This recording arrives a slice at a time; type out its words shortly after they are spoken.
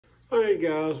Hey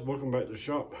guys, welcome back to the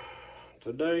shop.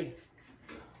 Today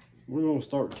we're going to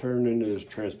start turning this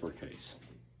transfer case.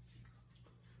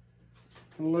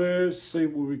 Let's see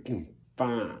what we can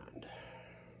find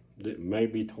that may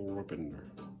be tore up in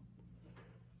there.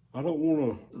 I don't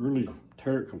want to really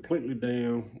tear it completely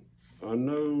down. I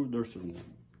know there's some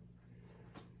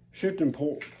shifting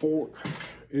fork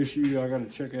issue I got to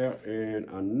check out, and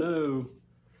I know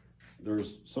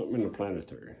there's something in the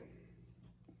planetary.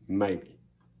 Maybe.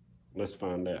 Let's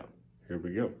find out. Here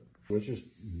we go. Let's just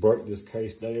break this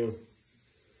case down.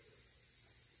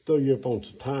 Throw you up on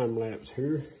some time lapse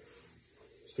here.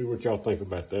 See what y'all think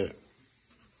about that.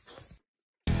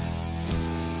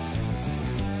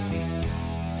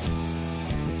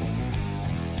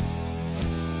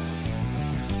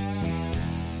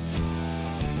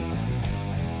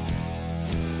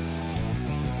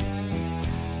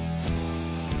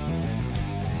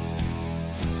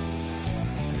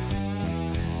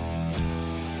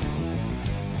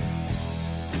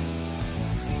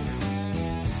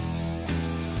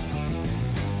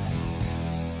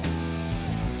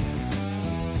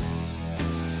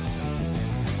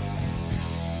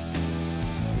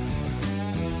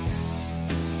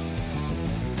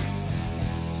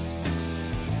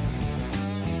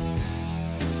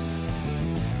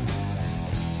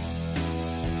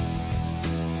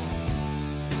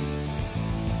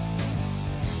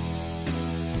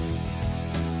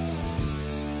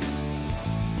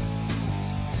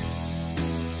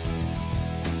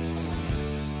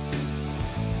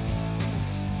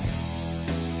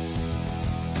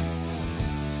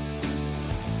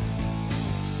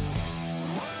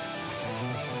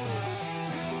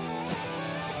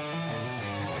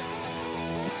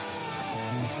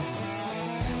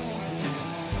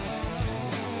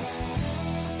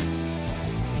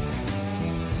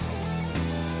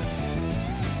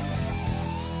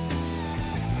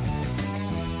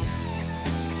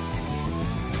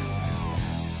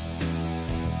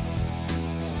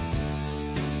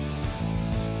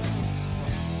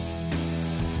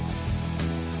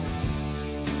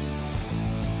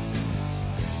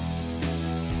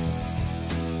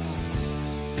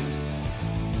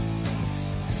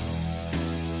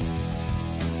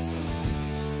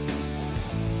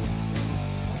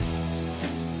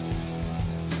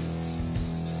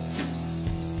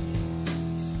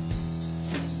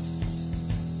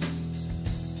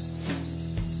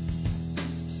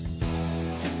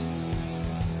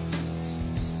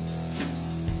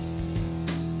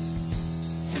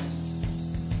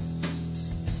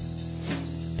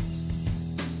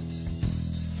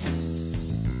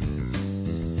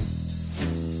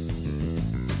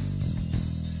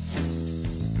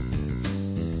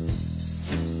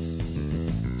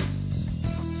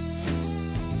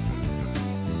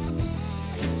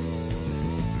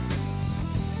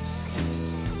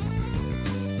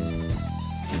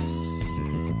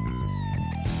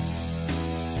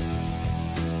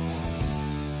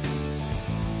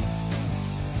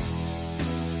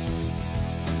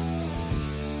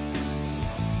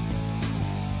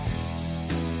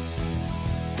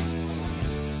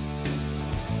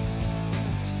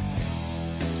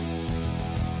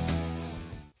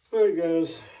 Alright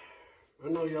guys, I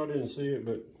know y'all didn't see it,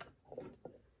 but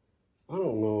I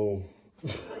don't know.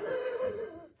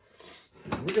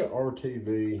 We got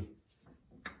RTV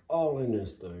all in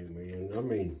this thing, man. I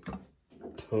mean,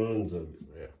 tons of it.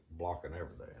 Yeah, blocking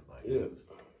everything. Yeah.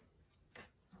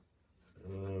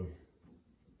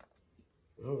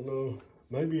 I don't know.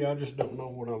 Maybe I just don't know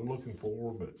what I'm looking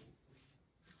for, but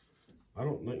I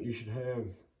don't think you should have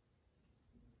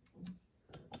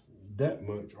that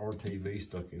much RTV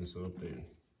stuck in something.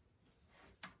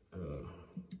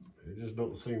 It just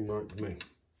don't seem right to me.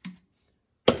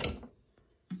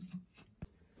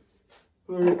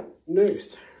 All right,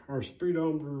 next, our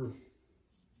speedometer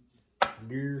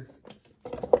gear,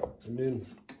 and then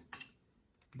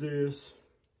this.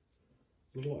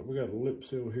 Looks like we got a lip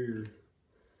seal here,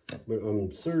 but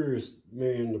I'm serious,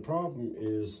 man. The problem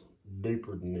is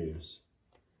deeper than this.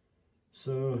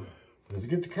 So let's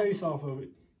get the case off of it.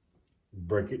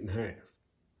 Break it in half.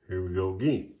 Here we go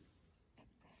again.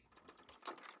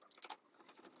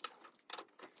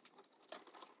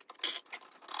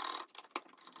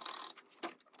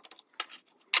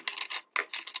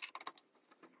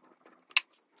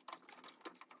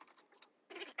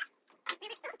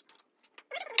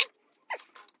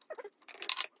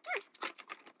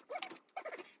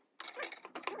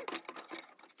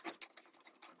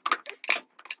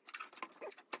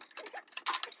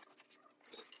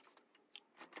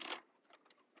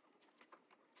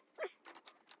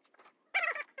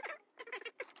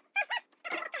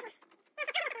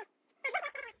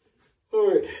 All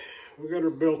right, we got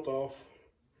her belt off.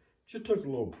 Just took a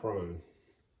little prying.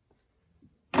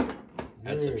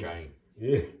 That's a chain.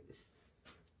 Yeah.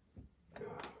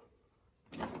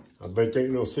 I bet there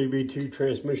ain't no CV2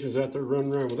 transmissions out there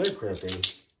running around with that crap in them.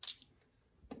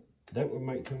 That would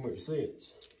make too much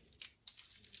sense.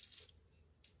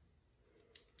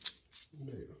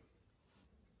 Now,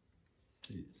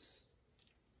 this.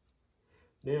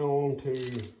 Now on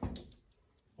to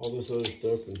all this other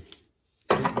stuff and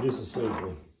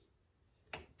disassembling.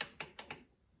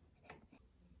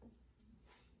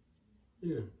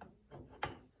 Yeah,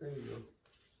 there you go.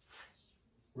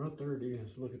 Right there it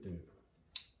is. Look at that.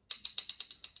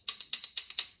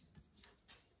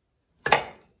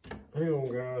 Hang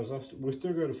on, guys. We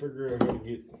still got to figure out how to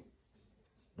get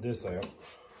this out.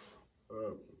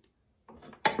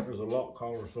 There's a lock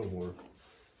collar somewhere.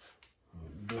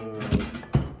 But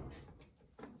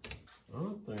I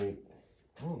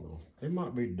don't know. It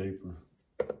might be deeper.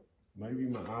 Maybe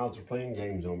my eyes are playing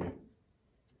games on me.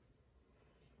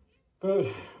 But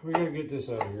we gotta get this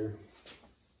out of here.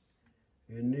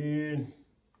 And then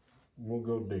we'll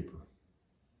go deeper.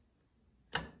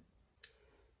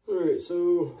 All right,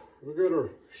 so we got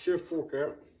our shift fork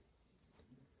out.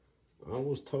 I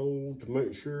was told to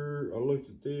make sure I looked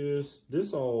at this.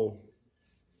 This all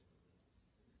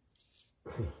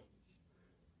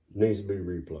needs to be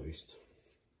replaced.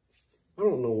 I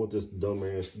don't know what this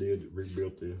dumbass did that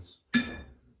rebuilt this.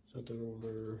 Something over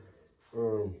there.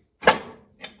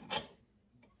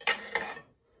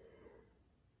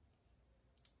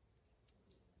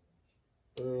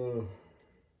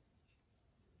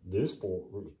 This fork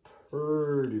looks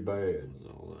pretty bad.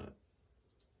 All that.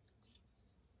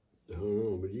 I don't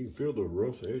know, but you can feel the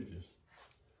rough edges.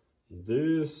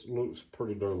 This looks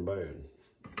pretty darn bad.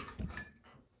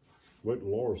 Wait till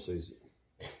Laura sees it.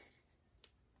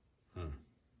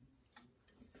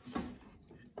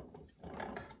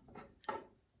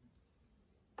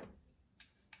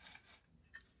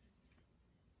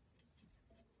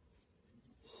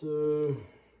 So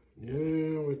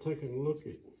now we're taking a look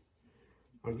at,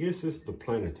 I guess it's the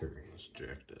planetary. It's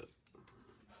jacked up.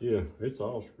 Yeah, it's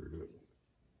all screwed up.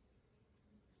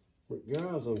 But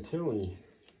guys, I'm telling you.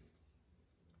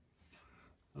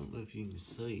 I don't know if you can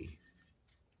see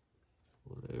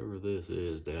whatever this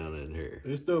is down in here.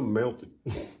 It's done melted.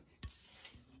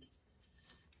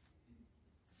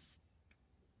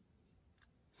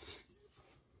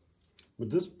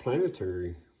 But this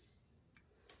planetary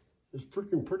is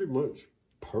freaking pretty much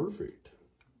perfect.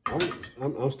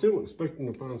 I'm still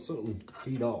expecting to find something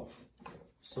teed off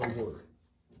somewhere.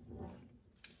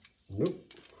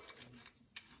 Nope.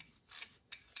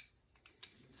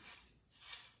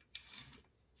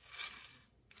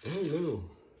 I don't know.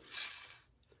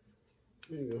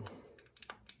 There you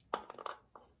go.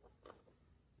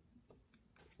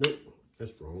 Nope,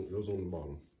 that's wrong. It goes on the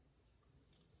bottom.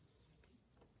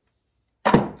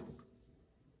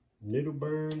 Needle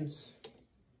burns,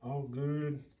 all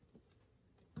good.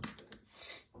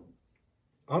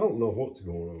 I don't know what's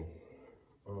going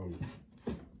on.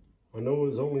 I know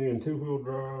it's only in 2-wheel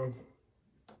drive,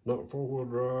 not 4-wheel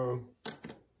drive.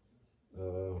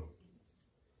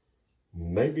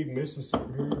 Maybe missing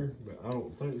something here, but I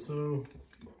don't think so.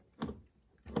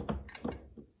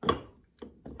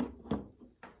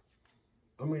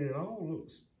 I mean, it all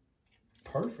looks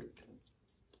perfect.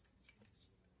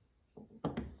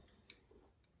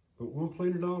 But we'll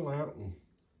clean it all out and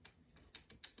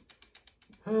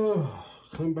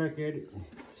come back at it and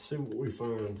see what we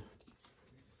find.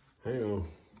 Hang on.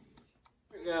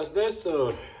 Hey guys, that's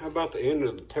about the end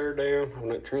of the tear down on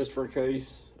that transfer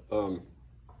case. You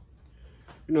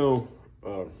know,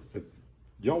 if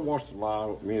y'all watched the live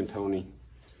with me and Tony,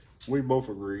 we both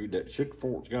agreed that shift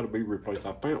fork's got to be replaced.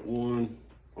 I found one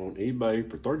on eBay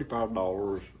for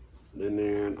 $35, and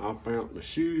then I found the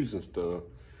shoes and stuff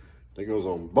that goes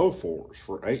on both forks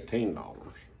for $18.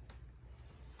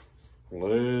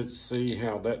 Let's see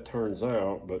how that turns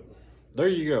out, but there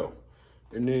you go.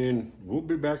 And then we'll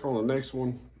be back on the next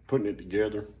one, putting it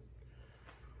together.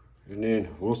 And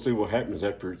then we'll see what happens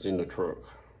after it's in the truck,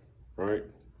 right?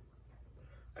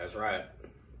 That's right.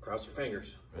 Cross your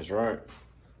fingers. That's right.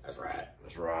 That's right.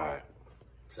 That's right.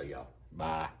 See y'all.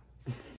 Bye.